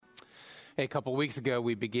A couple weeks ago,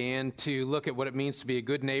 we began to look at what it means to be a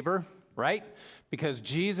good neighbor, right? Because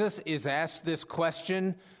Jesus is asked this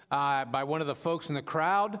question by one of the folks in the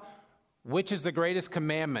crowd, which is the greatest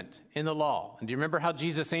commandment in the law? And do you remember how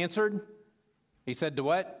Jesus answered? He said to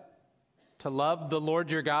what? To love the Lord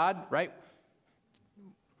your God, right?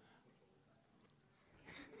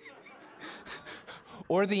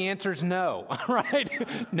 Or the answer is no,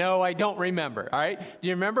 right? No, I don't remember, all right? Do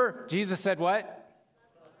you remember? Jesus said what?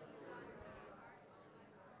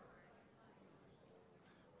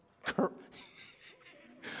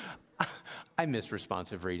 I miss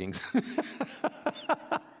responsive readings.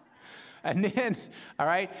 And then, all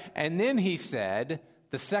right, and then he said,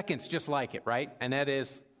 the second's just like it, right? And that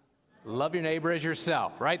is, love your neighbor as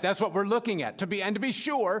yourself, right? That's what we're looking at. To be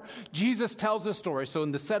sure, Jesus tells a story. So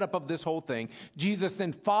in the setup of this whole thing, Jesus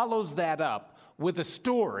then follows that up with a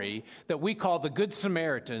story that we call the Good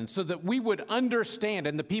Samaritan, so that we would understand,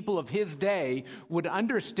 and the people of his day would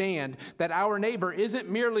understand, that our neighbor isn't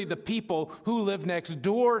merely the people who live next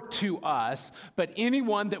door to us, but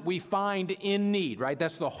anyone that we find in need, right?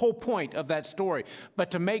 That's the whole point of that story. But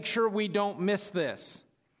to make sure we don't miss this,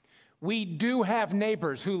 we do have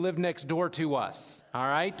neighbors who live next door to us, all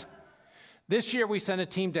right? This year we sent a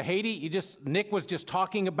team to Haiti. Nick was just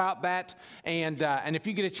talking about that, and if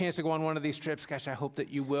you get a chance to go on one of these trips, gosh, I hope that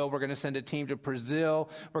you will. We're going to send a team to Brazil.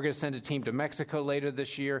 We're going to send a team to Mexico later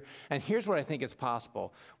this year. And here's what I think is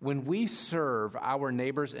possible. When we serve our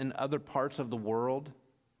neighbors in other parts of the world,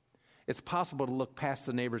 it's possible to look past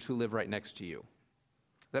the neighbors who live right next to you.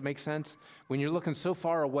 Does that make sense? When you're looking so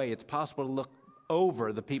far away, it's possible to look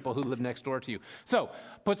over the people who live next door to you. So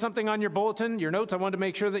put something on your bulletin, your notes. I wanted to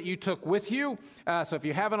make sure that you took with you. So if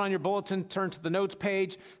you have it on your bulletin, turn to the notes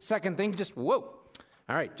page. Second thing, All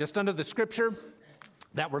right, just under the scripture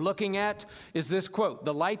that we're looking at is this quote: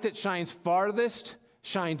 "The light that shines farthest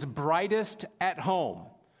shines brightest at home."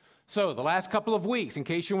 So the last couple of weeks, in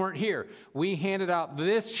case you weren't here, we handed out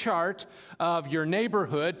this chart of your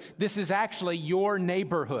neighborhood. This is actually your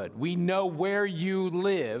neighborhood. We know where you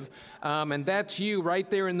live, and that's you right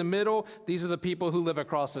there in the middle. These are the people who live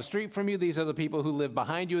across the street from you. These are the people who live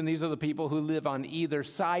behind you, and these are the people who live on either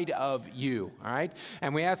side of you, all right?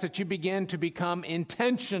 And we ask that you begin to become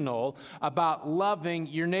intentional about loving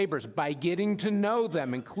your neighbors by getting to know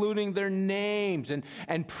them, including their names,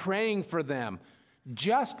 and praying for them.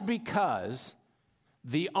 Just because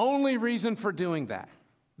the only reason for doing that,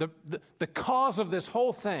 the cause of this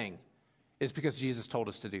whole thing, is because Jesus told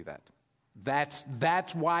us to do that.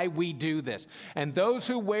 That's why we do this. And those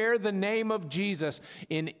who wear the name of Jesus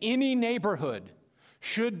in any neighborhood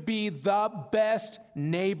should be the best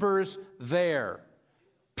neighbors there.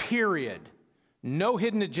 Period. No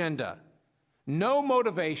hidden agenda. No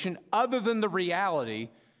motivation other than the reality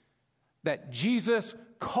that Jesus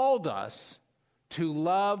called us to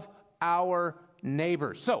love our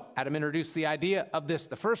neighbors. So, Adam introduced the idea of this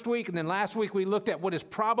the first week, and then last week we looked at what is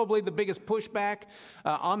probably the biggest pushback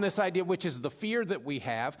on this idea, which is the fear that we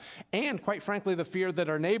have, and quite frankly, the fear that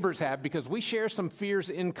our neighbors have, because we share some fears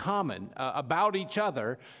in common about each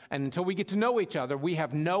other, and until we get to know each other, we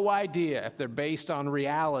have no idea if they're based on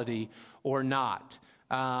reality or not.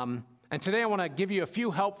 And today I want to give you a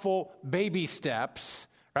few helpful baby steps,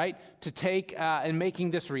 right, to take in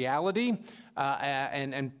making this reality.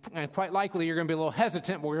 And quite likely you're going to be a little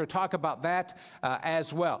hesitant, but we're going to talk about that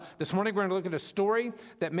as well. This morning we're going to look at a story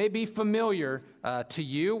that may be familiar to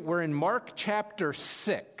you. We're in Mark chapter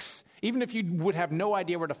 6. Even if you would have no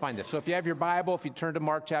idea where to find this. So if you have your Bible, if you turn to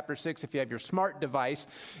Mark chapter 6, if you have your smart device,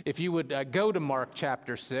 if you would go to Mark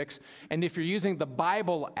chapter 6. And if you're using the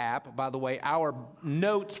Bible app, by the way, our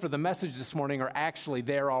notes for the message this morning are actually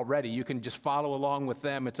there already. You can just follow along with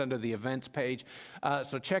them. It's under the events page.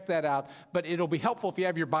 So check that out. But it'll be helpful if you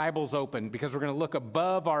have your Bibles open, because we're going to look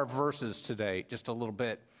above our verses today just a little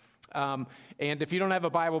bit. And if you don't have a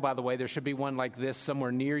Bible, by the way, there should be one like this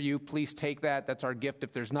somewhere near you. Please take that. That's our gift.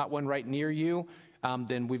 If there's not one right near you,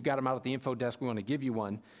 then we've got them out at the info desk. We want to give you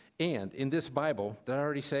one. And in this Bible, did I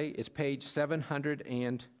already say, it's page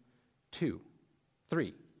 702.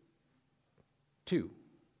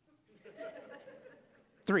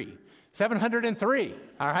 703,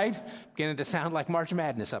 all right? Beginning to sound like March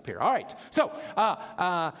Madness up here. All right, so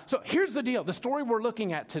here's the deal. The story we're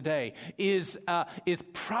looking at today is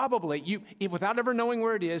probably, without ever knowing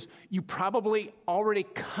where it is, you probably already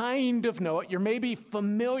kind of know it. You're maybe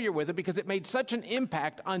familiar with it because it made such an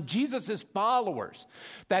impact on Jesus' followers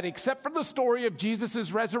that except for the story of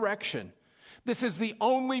Jesus' resurrection, This is the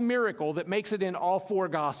only miracle that makes it in all four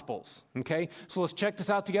Gospels, okay? So let's check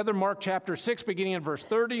this out together. Mark chapter 6, beginning in verse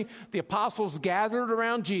 30. The apostles gathered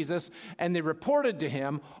around Jesus, and they reported to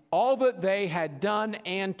him all that they had done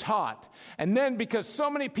and taught. And then, because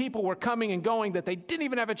so many people were coming and going that they didn't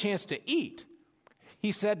even have a chance to eat,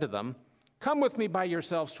 he said to them, "Come with me by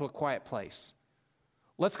yourselves to a quiet place.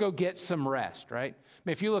 Let's go get some rest," right? I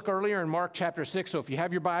mean, if you look earlier in Mark chapter 6, so if you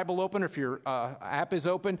have your Bible open or if your app is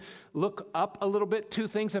open, look up a little bit. Two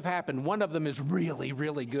things have happened. One of them is really,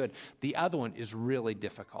 really good. The other one is really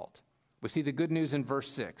difficult. We see the good news in verse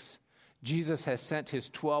 6. Jesus has sent his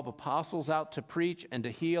 12 apostles out to preach and to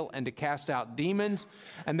heal and to cast out demons,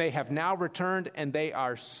 and they have now returned, and they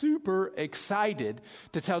are super excited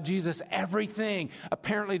to tell Jesus everything.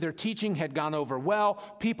 Apparently their teaching had gone over well.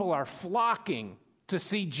 People are flocking to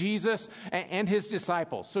see Jesus and his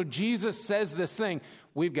disciples. So Jesus says this thing,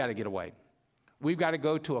 we've got to get away. We've got to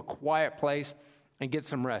go to a quiet place and get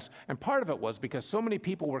some rest. And part of it was because so many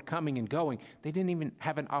people were coming and going, they didn't even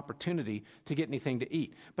have an opportunity to get anything to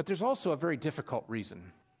eat. But there's also a very difficult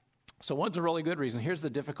reason. So one's a really good reason. Here's the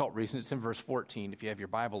difficult reason. It's in verse 14, if you have your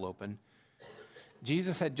Bible open.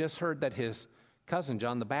 Jesus had just heard that his cousin,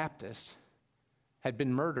 John the Baptist, had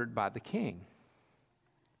been murdered by the king.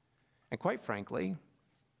 And quite frankly,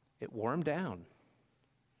 it wore him down.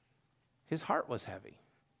 His heart was heavy.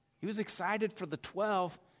 He was excited for the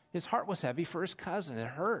 12. His heart was heavy for his cousin. It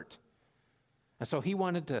hurt. And so he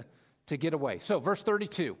wanted to get away. So verse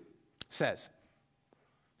 32 says,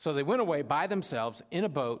 "So they went away by themselves in a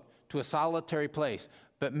boat to a solitary place.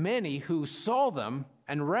 But many who saw them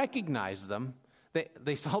and recognized them,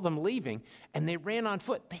 they saw them leaving, and they ran on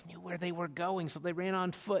foot." They knew where they were going, so they ran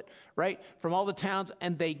on foot, right, from all the towns,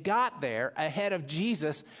 and they got there ahead of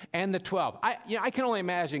Jesus and the 12. I can only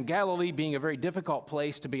imagine Galilee being a very difficult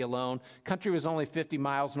place to be alone. Country was only 50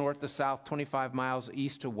 miles north to south, 25 miles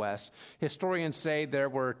east to west. Historians say there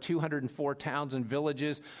were 204 towns and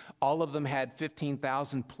villages. All of them had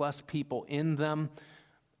 15,000 plus people in them.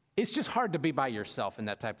 It's just hard to be by yourself in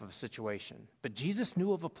that type of a situation. But Jesus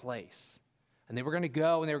knew of a place. And they were going to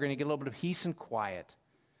go, and they were going to get a little bit of peace and quiet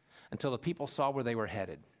until the people saw where they were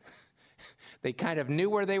headed. They kind of knew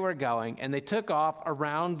where they were going, and they took off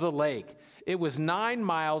around the lake. It was 9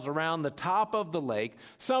 miles around the top of the lake.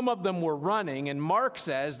 Some of them were running, and Mark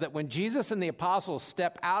says that when Jesus and the apostles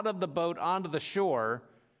step out of the boat onto the shore,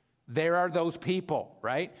 there are those people,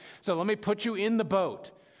 right? So let me put you in the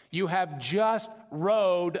boat. You have just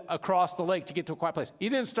rowed across the lake to get to a quiet place. You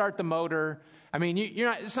didn't start the motor. I mean,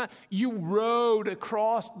 you rowed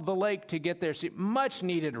across the lake to get there. So much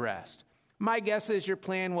needed rest. My guess is your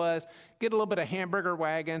plan was get a little bit of hamburger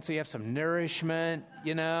wagon so you have some nourishment,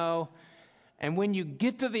 And when you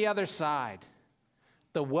get to the other side,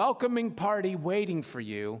 the welcoming party waiting for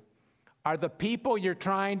you are the people you're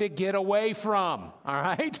trying to get away from, all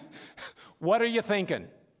right? What are you thinking?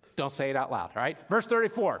 Don't say it out loud, all right? Verse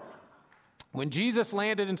 34. When Jesus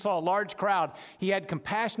landed and saw a large crowd, he had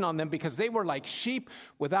compassion on them because they were like sheep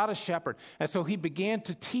without a shepherd. And so he began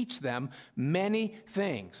to teach them many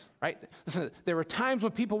things, right? Listen, there were times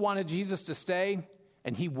when people wanted Jesus to stay,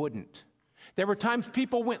 and he wouldn't. There were times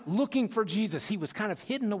people went looking for Jesus. He was kind of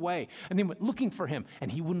hidden away, and they went looking for him,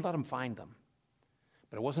 and he wouldn't let them find them.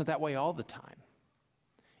 But it wasn't that way all the time.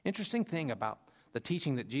 Interesting thing about the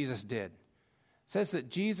teaching that Jesus did. It says that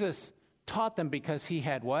Jesus taught them because he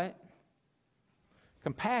had what?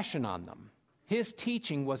 Compassion on them. His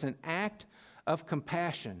teaching was an act of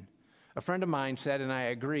compassion. A friend of mine said, and I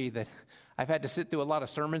agree, that I've had to sit through a lot of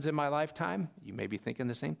sermons in my lifetime. You may be thinking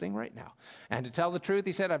the same thing right now. And to tell the truth,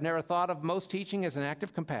 he said, I've never thought of most teaching as an act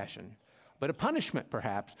of compassion, but a punishment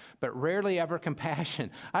perhaps, but rarely ever compassion.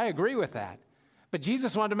 I agree with that. But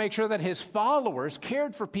Jesus wanted to make sure that his followers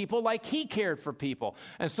cared for people like he cared for people.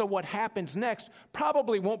 And so what happens next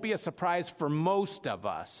probably won't be a surprise for most of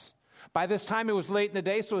us. By this time, it was late in the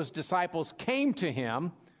day, so his disciples came to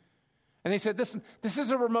him, and they said, this is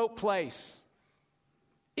a remote place.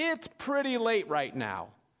 It's pretty late right now.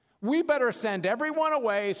 We better send everyone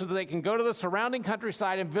away so that they can go to the surrounding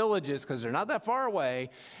countryside and villages, because they're not that far away,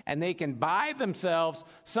 and they can buy themselves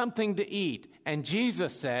something to eat. And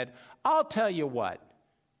Jesus said, I'll tell you what,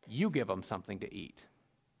 you give them something to eat.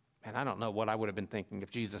 And I don't know what I would have been thinking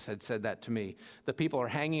if Jesus had said that to me. The people are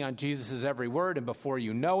hanging on Jesus' every word, and before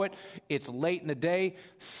you know it, it's late in the day,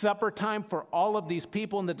 supper time for all of these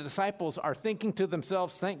people, and the disciples are thinking to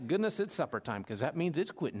themselves, thank goodness it's supper time, because that means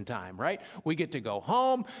it's quitting time, right? We get to go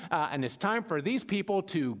home, and it's time for these people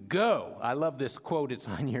to go. I love this quote. It's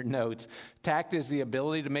on your notes. Tact is the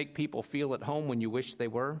ability to make people feel at home when you wish they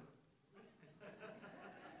were.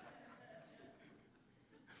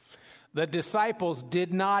 The disciples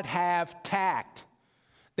did not have tact.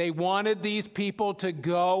 They wanted these people to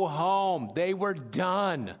go home. They were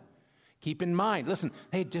done. Keep in mind, listen,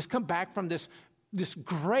 they had just come back from this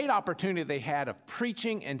great opportunity they had of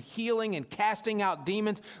preaching and healing and casting out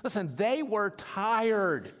demons. Listen, they were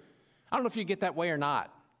tired. I don't know if you get that way or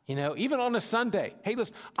not. You know, even on a Sunday. Hey,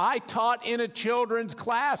 listen, I taught in a children's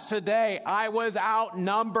class today. I was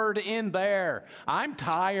outnumbered in there. I'm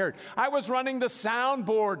tired. I was running the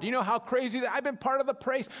soundboard. You know how crazy that I've been part of the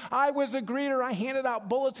praise. I was a greeter. I handed out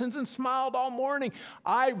bulletins and smiled all morning.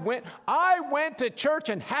 I went to church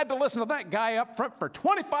and had to listen to that guy up front for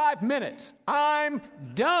 25 minutes. I'm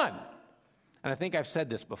done. And I think I've said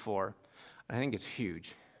this before. I think it's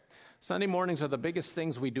huge. Sunday mornings are the biggest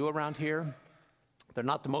things we do around here. They're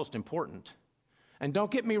not the most important. And don't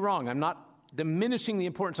get me wrong, I'm not diminishing the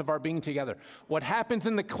importance of our being together. What happens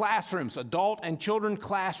in the classrooms, adult and children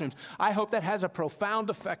classrooms, I hope that has a profound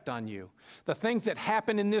effect on you. The things that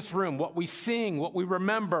happen in this room, what we sing, what we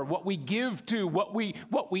remember, what we give to, what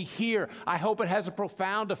we hear, I hope it has a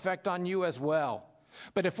profound effect on you as well.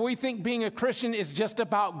 But if we think being a Christian is just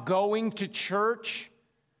about going to church,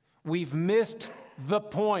 we've missed the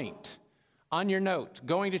point. On your note,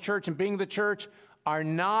 going to church and being the church are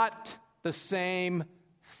not the same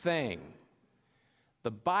thing.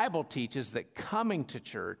 The Bible teaches that coming to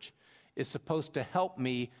church is supposed to help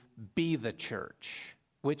me be the church,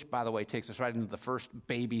 which, by the way, takes us right into the first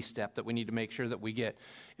baby step that we need to make sure that we get.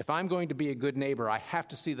 If I'm going to be a good neighbor, I have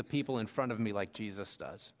to see the people in front of me like Jesus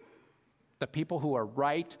does. The people who are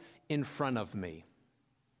right in front of me.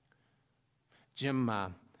 Jim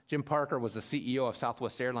Parker was the CEO of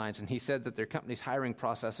Southwest Airlines, and he said that their company's hiring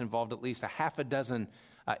process involved at least a half a dozen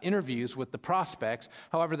interviews with the prospects.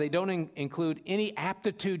 However, they don't include any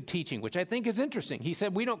aptitude teaching, which I think is interesting. He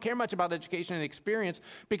said, we don't care much about education and experience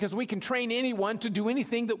because we can train anyone to do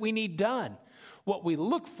anything that we need done. What we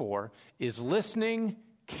look for is listening,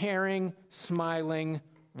 caring, smiling,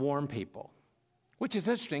 warm people, which is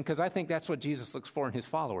interesting because I think that's what Jesus looks for in his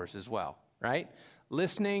followers as well, right?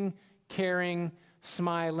 Listening, caring,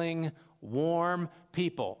 smiling, warm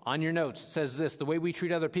people. On your notes, it says this: the way we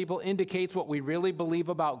treat other people indicates what we really believe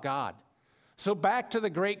about God. So back to the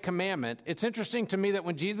great commandment. It's interesting to me that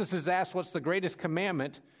when Jesus is asked what's the greatest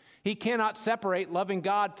commandment, he cannot separate loving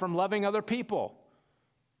God from loving other people.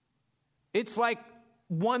 It's like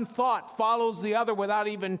one thought follows the other without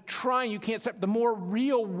even trying. You can't separate. The more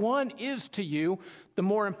real one is to you, the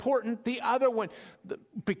more important the other one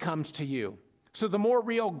becomes to you. So the more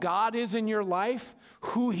real God is in your life,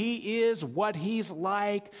 who he is, what he's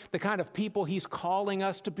like, the kind of people he's calling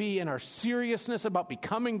us to be, and our seriousness about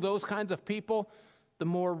becoming those kinds of people, the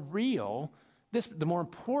more real, the more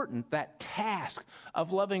important that task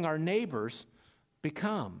of loving our neighbors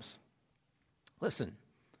becomes. Listen,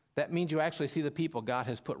 that means you actually see the people God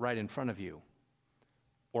has put right in front of you,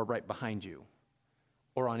 or right behind you,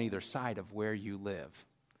 or on either side of where you live.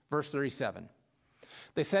 Verse 37,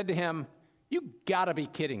 they said to him, "You gotta be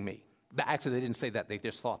kidding me." Actually, they didn't say that. They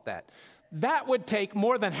just thought that. That would take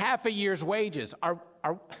more than half a year's wages.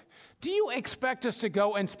 Do you expect us to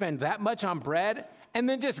go and spend that much on bread and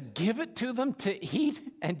then just give it to them to eat?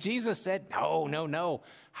 And Jesus said, no.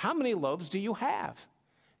 How many loaves do you have?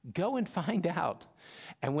 Go and find out.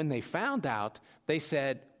 And when they found out, they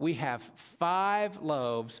said, we have 5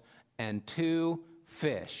 loaves and 2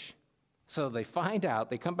 fish. So they find out,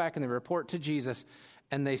 they come back and they report to Jesus,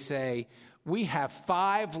 and they say, we have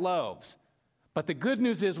 5 loaves. But the good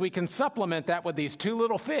news is we can supplement that with these 2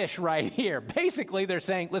 little fish right here. Basically, they're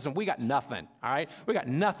saying, listen, we got nothing, all right? We got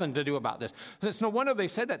nothing to do about this. So it's no wonder they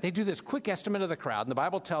said that. They do this quick estimate of the crowd, and the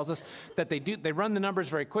Bible tells us that they run the numbers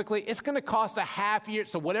very quickly. It's going to cost a half year,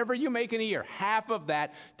 so whatever you make in a year, half of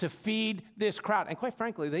that to feed this crowd. And quite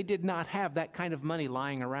frankly, they did not have that kind of money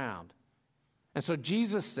lying around. And so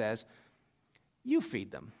Jesus says, you feed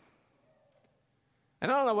them.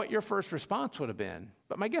 And I don't know what your first response would have been,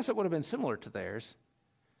 but my guess it would have been similar to theirs.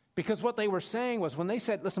 Because what they were saying was when they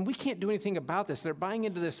said, listen, we can't do anything about this, they're buying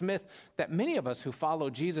into this myth that many of us who follow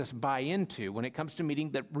Jesus buy into when it comes to meeting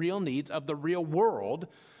the real needs of the real world,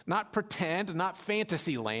 not pretend, not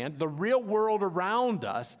fantasy land, the real world around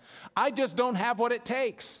us. I just don't have what it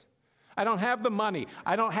takes. I don't have the money.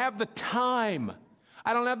 I don't have the time.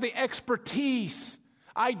 I don't have the expertise.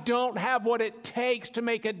 I don't have what it takes to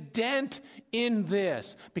make a dent in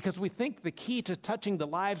this, because we think the key to touching the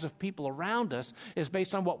lives of people around us is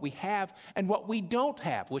based on what we have and what we don't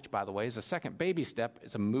have, which, by the way, is a second baby step.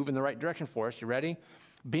 It's a move in the right direction for us. You ready?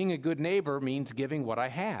 Being a good neighbor means giving what I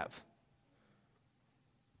have.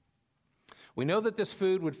 We know that this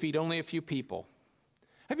food would feed only a few people.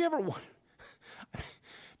 Have you ever wondered?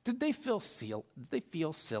 Did they feel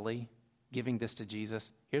silly giving this to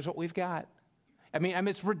Jesus? Here's what we've got. I mean,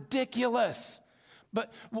 it's ridiculous.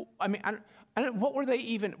 But, I don't, what were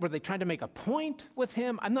they trying to make a point with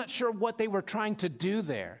him? I'm not sure what they were trying to do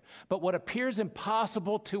there. But what appears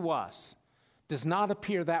impossible to us does not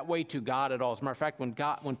appear that way to God at all. As a matter of fact,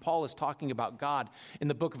 when Paul is talking about God in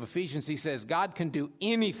the book of Ephesians, he says God can do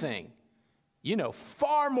anything,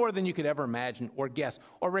 far more than you could ever imagine or guess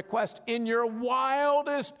or request in your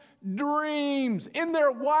wildest dreams. In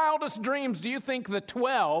their wildest dreams, do you think the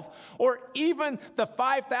 12 or even the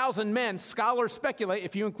 5,000 men, scholars speculate,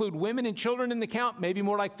 if you include women and children in the count, maybe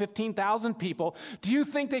more like 15,000 people, do you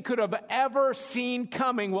think they could have ever seen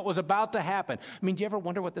coming what was about to happen? I mean, do you ever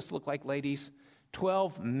wonder what this looked like, ladies?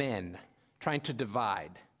 12 men trying to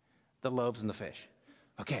divide the loaves and the fish.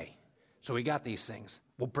 Okay, so we got these things.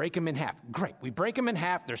 We'll break them in half. Great. We break them in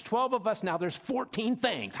half. There's 12 of us. Now there's 14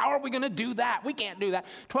 things. How are we going to do that? We can't do that.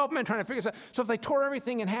 12 men trying to figure this out. So if they tore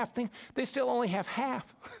everything in half, they still only have half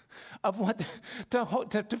of what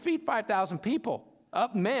to feed 5,000 people.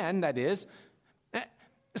 Men, that is.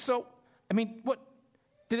 So, what?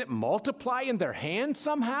 Did it multiply in their hands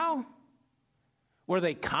somehow? Were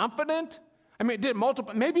they confident? Did it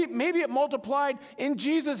multiply? Maybe it multiplied in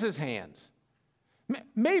Jesus' hands.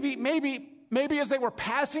 Maybe as they were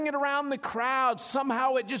passing it around the crowd,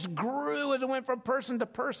 somehow it just grew as it went from person to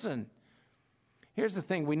person. Here's the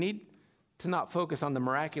thing. We need to not focus on the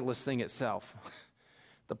miraculous thing itself.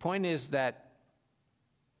 The point is that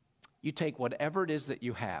you take whatever it is that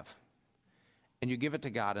you have and you give it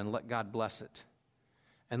to God and let God bless it.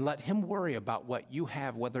 And let him worry about what you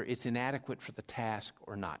have, whether it's inadequate for the task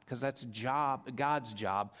or not. Because that's God's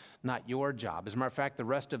job, not your job. As a matter of fact, the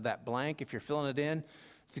rest of that blank, if you're filling it in,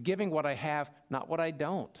 it's giving what I have, not what I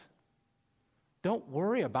don't. Don't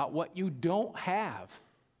worry about what you don't have.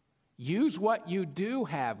 Use what you do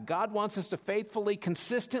have. God wants us to faithfully,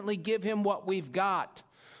 consistently give him what we've got,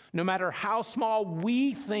 no matter how small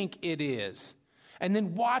we think it is. And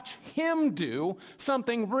then watch him do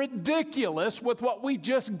something ridiculous with what we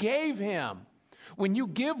just gave him. When you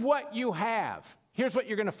give what you have, here's what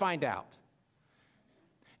you're going to find out.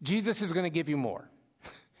 Jesus is going to give you more.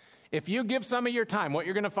 If you give some of your time, what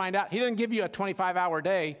you're going to find out, he doesn't give you a 25-hour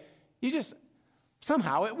day.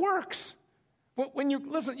 Somehow it works. When you've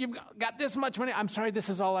got this much money, I'm sorry, this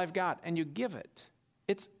is all I've got, and you give it.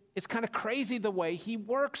 It's kind of crazy the way he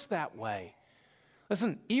works that way.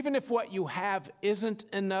 Listen, even if what you have isn't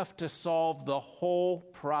enough to solve the whole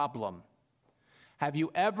problem, have you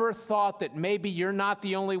ever thought that maybe you're not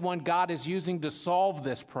the only one God is using to solve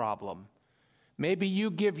this problem? Maybe you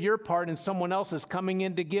give your part and someone else is coming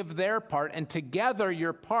in to give their part, and together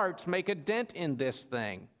your parts make a dent in this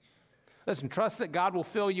thing. Listen, trust that God will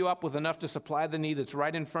fill you up with enough to supply the need that's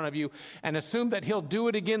right in front of you, and assume that he'll do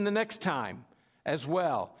it again the next time as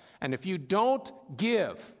well. And if you don't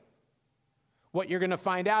give, what you're going to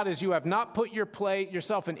find out is you have not put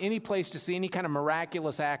yourself in any place to see any kind of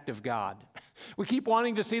miraculous act of God. We keep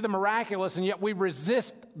wanting to see the miraculous, and yet we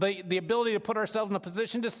resist the ability to put ourselves in a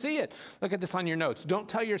position to see it. Look at this on your notes. Don't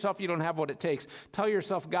tell yourself you don't have what it takes. Tell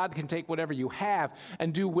yourself God can take whatever you have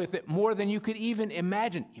and do with it more than you could even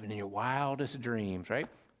imagine, even in your wildest dreams, right?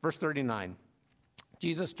 Verse 39.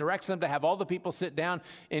 Jesus directs them to have all the people sit down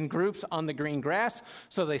in groups on the green grass.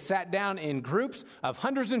 So they sat down in groups of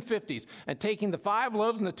hundreds and fifties. And taking the 5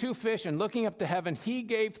 loaves and the 2 fish and looking up to heaven, he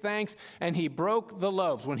gave thanks and he broke the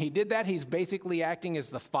loaves. When he did that, he's basically acting as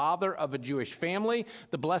the father of a Jewish family.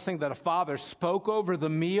 The blessing that a father spoke over the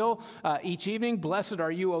meal each evening. Blessed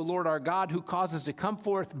are you, O Lord our God, who causes to come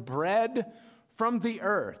forth bread from the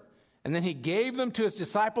earth. And then he gave them to his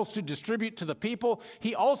disciples to distribute to the people.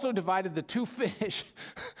 He also divided the 2 fish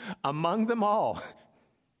among them all.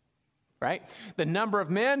 Right? The number of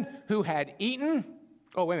men who had eaten.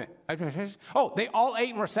 Oh, wait a minute. Oh, they all ate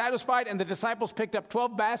and were satisfied, and the disciples picked up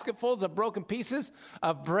 12 basketfuls of broken pieces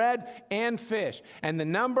of bread and fish. And the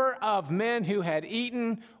number of men who had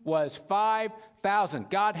eaten was 5,000.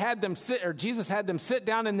 Jesus had them sit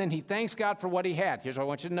down, and then he thanks God for what he had. Here's what I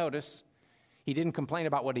want you to notice. He didn't complain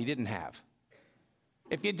about what he didn't have.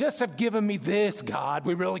 If you just have given me this, God,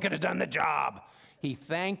 we really could have done the job. He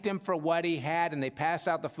thanked him for what he had, and they passed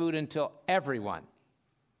out the food until everyone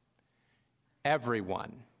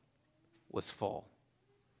was full.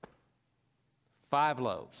 5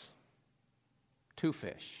 loaves, 2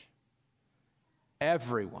 fish.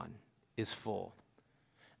 Everyone is full.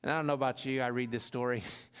 And I don't know about you, I read this story,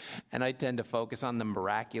 and I tend to focus on the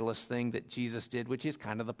miraculous thing that Jesus did, which is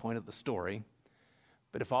kind of the point of the story.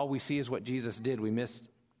 But if all we see is what Jesus did, we miss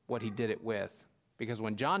what he did it with. Because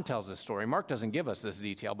when John tells this story, Mark doesn't give us this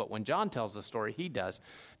detail, but when John tells the story, he does.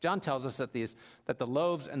 John tells us that the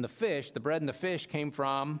loaves and the fish, the bread and the fish, came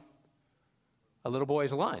from a little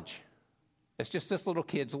boy's lunch. It's just this little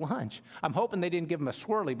kid's lunch. I'm hoping they didn't give him a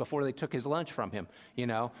swirly before they took his lunch from him,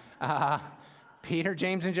 Peter,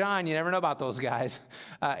 James, and John, you never know about those guys.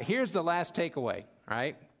 Here's the last takeaway,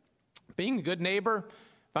 right? Being a good neighbor,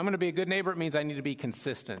 if I'm going to be a good neighbor, it means I need to be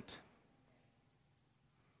consistent.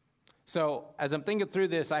 So as I'm thinking through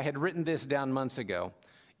this, I had written this down months ago.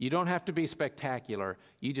 You don't have to be spectacular.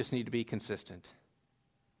 You just need to be consistent.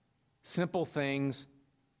 Simple things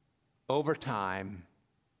over time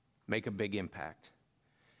make a big impact.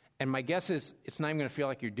 And my guess is it's not even going to feel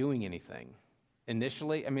like you're doing anything.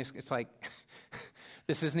 Initially, it's like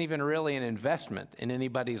this isn't even really an investment in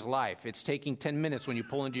anybody's life. It's taking 10 minutes when you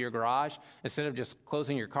pull into your garage, instead of just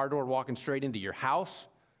closing your car door, walking straight into your house.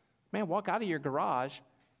 Man, walk out of your garage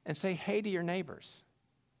and say hey to your neighbors.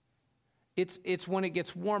 It's when it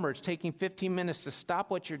gets warmer, it's taking 15 minutes to stop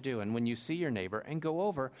what you're doing when you see your neighbor and go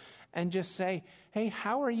over and just say, hey,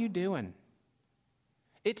 how are you doing?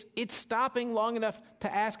 It's stopping long enough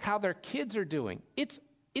to ask how their kids are doing. It's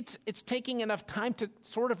taking enough time to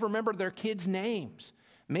sort of remember their kids' names.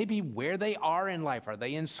 Maybe where they are in life. Are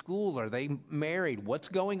they in school? Are they married? What's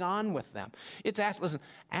going on with them?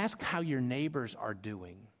 Ask how your neighbors are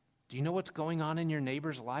doing. Do you know what's going on in your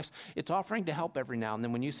neighbors' lives? It's offering to help every now and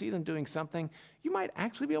then. When you see them doing something, you might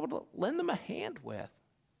actually be able to lend them a hand with.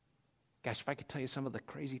 Gosh, if I could tell you some of the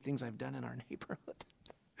crazy things I've done in our neighborhood.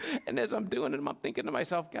 And as I'm doing it, I'm thinking to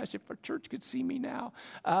myself, gosh, if our church could see me now.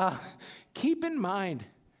 Keep in mind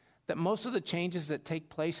that most of the changes that take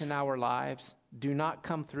place in our lives do not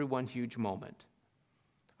come through one huge moment.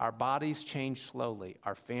 Our bodies change slowly.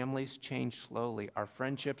 Our families change slowly. Our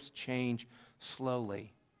friendships change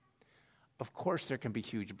slowly. Of course, there can be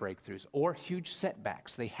huge breakthroughs or huge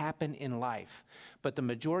setbacks. They happen in life. But the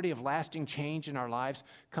majority of lasting change in our lives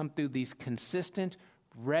come through these consistent,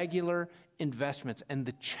 regular investments. And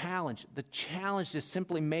the challenge is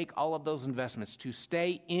simply make all of those investments to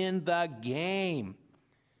stay in the game.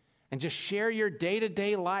 And just share your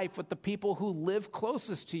day-to-day life with the people who live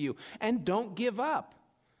closest to you. And don't give up.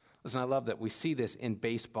 Listen, I love that we see this in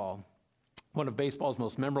baseball. One of baseball's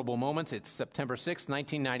most memorable moments, it's September 6,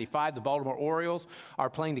 1995. The Baltimore Orioles are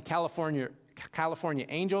playing the California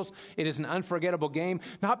Angels. It is an unforgettable game,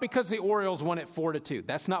 not because the Orioles won it 4-2.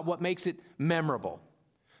 That's not what makes it memorable.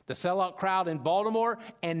 The sellout crowd in Baltimore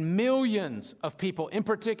and millions of people, in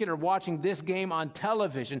particular watching this game on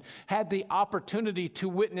television, had the opportunity to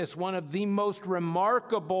witness one of the most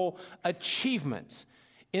remarkable achievements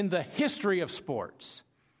in the history of sports.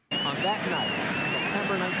 On that night,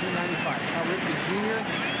 September 1995, Cal Ripken Jr.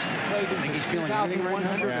 played in his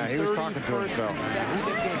 2,131st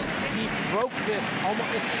consecutive game. He broke this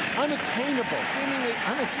seemingly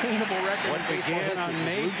unattainable record in baseball history.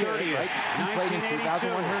 May 30th, right? He played in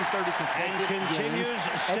 2,130 consecutive games.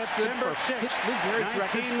 September 6th, Lou Gehrig's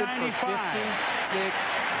record stood for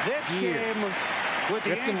 56 years.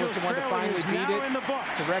 Ripken was the one to finally beat it.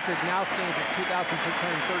 The record now stands at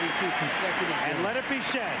 2,632 consecutive games. And let it be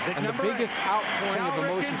said that the biggest outpouring of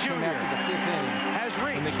emotions came after the fifth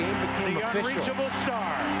inning when the game became official.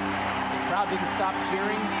 The crowd didn't stop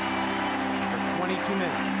cheering for 22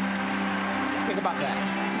 minutes. Think about that.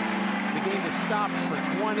 The game has stopped for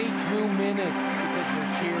 22 minutes because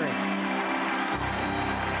they're cheering.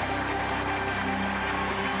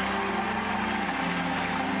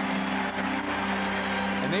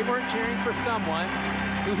 And they weren't cheering for someone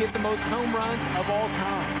who hit the most home runs of all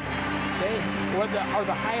time. They are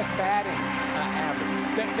the highest batting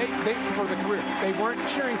average for the career. They weren't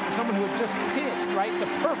cheering for someone who had just pitched, right? The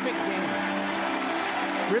perfect game.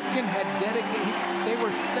 Ripken had dedicated, they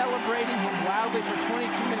were celebrating him loudly for 22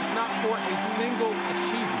 minutes, not for a single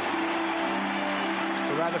achievement,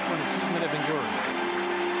 but rather for an achievement of endurance.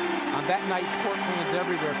 On that night, sport fans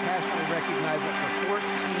everywhere passionately recognized that for 14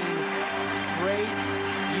 straight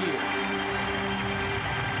years,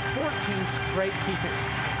 14 straight years,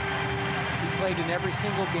 he played in every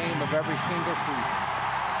single game of every single season.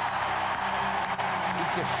 He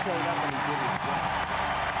just showed up and he did his job.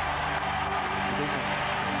 They went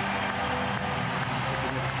crazy because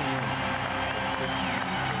they never seen him.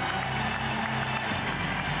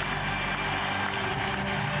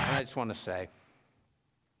 And I just want to say,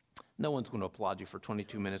 no one's going to applaud you for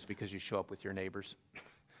 22 minutes because you show up with your neighbors.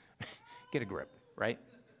 Get a grip, right?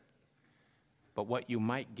 But what you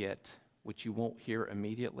might get, which you won't hear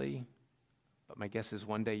immediately, but my guess is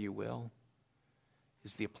one day you will,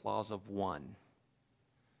 is the applause of one.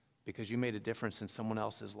 Because you made a difference in someone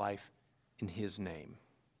else's life in his name.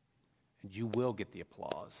 and you will get the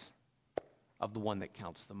applause of the one that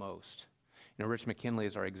counts the most. You know, Rich McKinley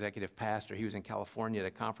is our executive pastor. He was in California at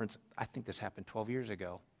a conference. I think this happened 12 years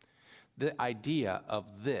ago. The idea of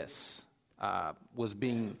this was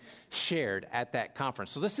being shared at that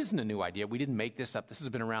conference. So this isn't a new idea. We didn't make this up. This has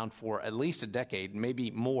been around for at least a decade,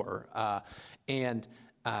 maybe more.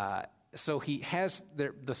 So he has,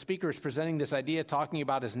 the speaker is presenting this idea, talking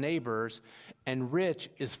about his neighbors, and Rich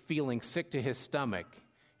is feeling sick to his stomach.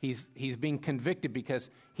 He's being convicted because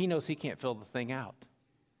he knows he can't fill the thing out.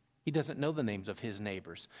 He doesn't know the names of his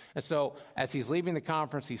neighbors. And so as he's leaving the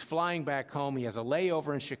conference, he's flying back home. He has a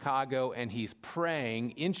layover in Chicago, and he's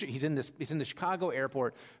praying. He's in the Chicago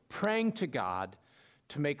airport praying to God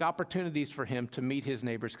to make opportunities for him to meet his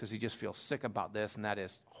neighbors because he just feels sick about this, and that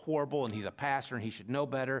is horrible, and he's a pastor, and he should know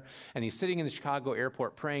better. And he's sitting in the Chicago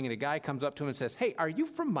airport praying, and a guy comes up to him and says, "Hey, are you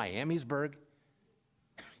from Miamisburg?"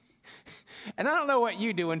 And I don't know what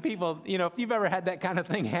you do when people, if you've ever had that kind of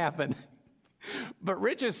thing happen. But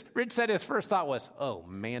Rich said his first thought was, "Oh,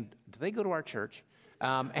 man, do they go to our church?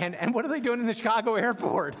 And what are they doing in the Chicago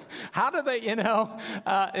airport? How do they,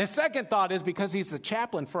 His second thought is because he's the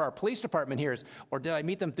chaplain for our police department here or did I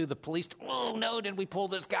meet them through the police? Oh, no, did we pull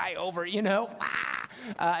this guy over,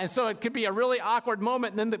 And so it could be a really awkward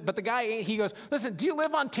moment. And then but the guy, he goes, "Listen, do you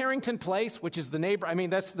live on Tarrington Place?" Which is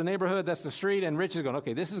that's the neighborhood, that's the street. And Rich is going,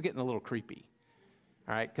 "Okay, this is getting a little creepy.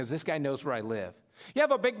 All right, because this guy knows where I live. You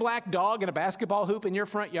have a big black dog and a basketball hoop in your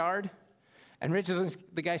front yard?" And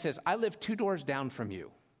the guy says, "I live 2 doors down from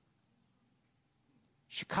you."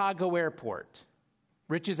 Chicago airport.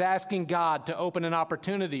 Rich is asking God to open an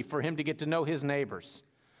opportunity for him to get to know his neighbors.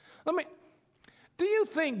 Do you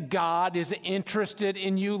think God is interested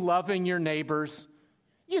in you loving your neighbors?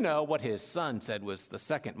 You know what his son said was the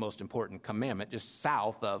second most important commandment, just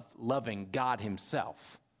south of loving God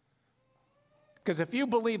himself. Because if you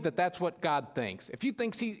believe that that's what God thinks, if you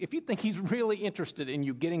think he's really interested in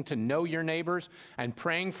you getting to know your neighbors and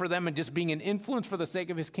praying for them and just being an influence for the sake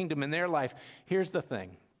of his kingdom in their life, here's the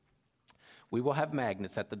thing. We will have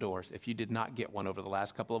magnets at the doors. If you did not get one over the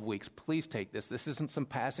last couple of weeks, please take this. This isn't some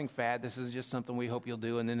passing fad. This is just something we hope you'll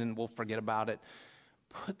do, and then we'll forget about it.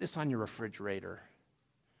 Put this on your refrigerator.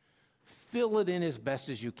 Fill it in as best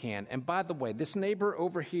as you can. And by the way, this neighbor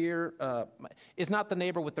over here is not the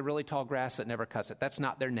neighbor with the really tall grass that never cuts it. That's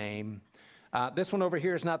not their name. This one over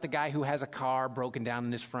here is not the guy who has a car broken down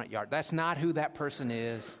in his front yard. That's not who that person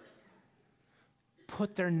is.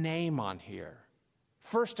 Put their name on here.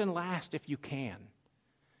 First and last if you can.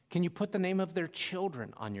 Can you put the name of their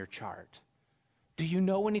children on your chart? Do you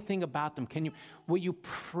know anything about them? Will you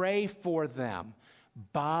pray for them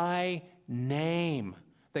by name?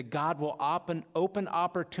 That God will open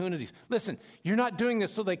opportunities. Listen, you're not doing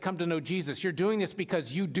this so they come to know Jesus. You're doing this because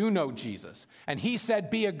you do know Jesus. And he said,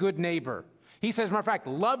 be a good neighbor. He says, matter of fact,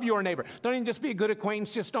 love your neighbor. Don't even just be a good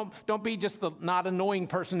acquaintance. Just don't be just the not annoying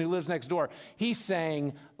person who lives next door. He's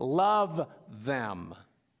saying, love them.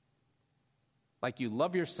 Like you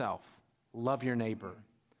love yourself, love your neighbor.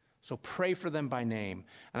 So pray for them by name.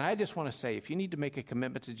 And I just want to say, if you need to make a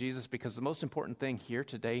commitment to Jesus, because the most important thing here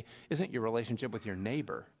today isn't your relationship with your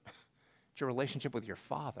neighbor, it's your relationship with your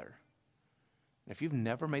Father. And if you've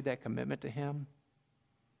never made that commitment to him,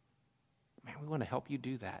 man, we want to help you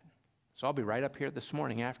do that. So I'll be right up here this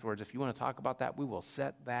morning afterwards. If you want to talk about that, we will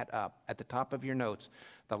set that up at the top of your notes.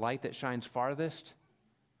 The light that shines farthest,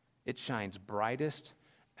 it shines brightest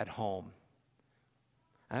at home.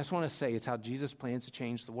 I just want to say it's how Jesus plans to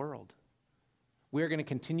change the world. We are going to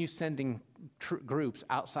continue sending groups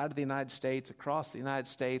outside of the United States, across the United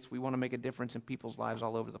States. We want to make a difference in people's lives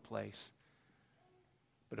all over the place.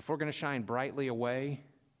 But if we're going to shine brightly away,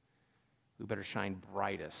 we better shine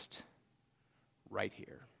brightest right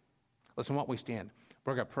here. Listen, why don't we stand?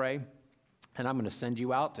 We're going to pray, and I'm going to send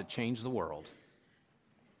you out to change the world.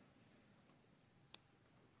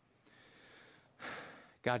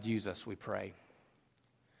 God, use us, we pray.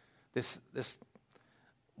 This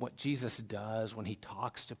what Jesus does when he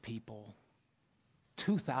talks to people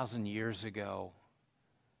 2,000 years ago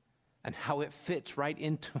and how it fits right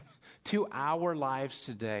into our lives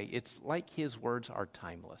today. It's like his words are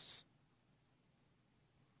timeless.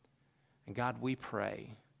 And God, we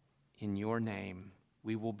pray in your name,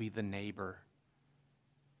 we will be the neighbor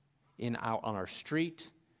on our street,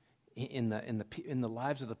 in the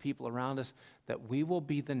lives of the people around us, that we will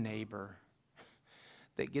be the neighbor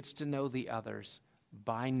that gets to know the others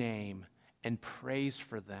by name and prays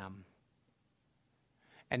for them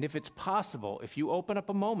And if it's possible, if you open up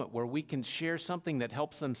a moment where we can share something that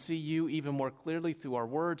helps them see you even more clearly through our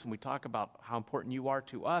words, when we talk about how important you are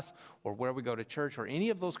to us, or where we go to church, or any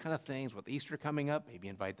of those kind of things, with Easter coming up, maybe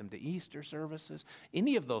invite them to Easter services,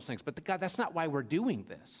 any of those things. But God, that's not why we're doing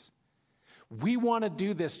this. We want to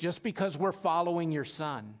do this just because we're following your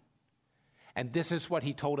Son. And this is what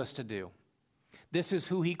he told us to do. This is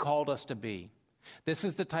who he called us to be. This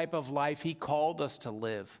is the type of life he called us to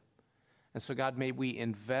live. And so, God, may we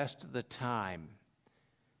invest the time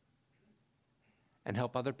and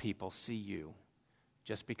help other people see you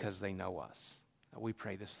just because they know us. We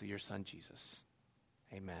pray this through your Son, Jesus.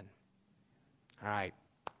 Amen. All right,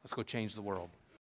 let's go change the world.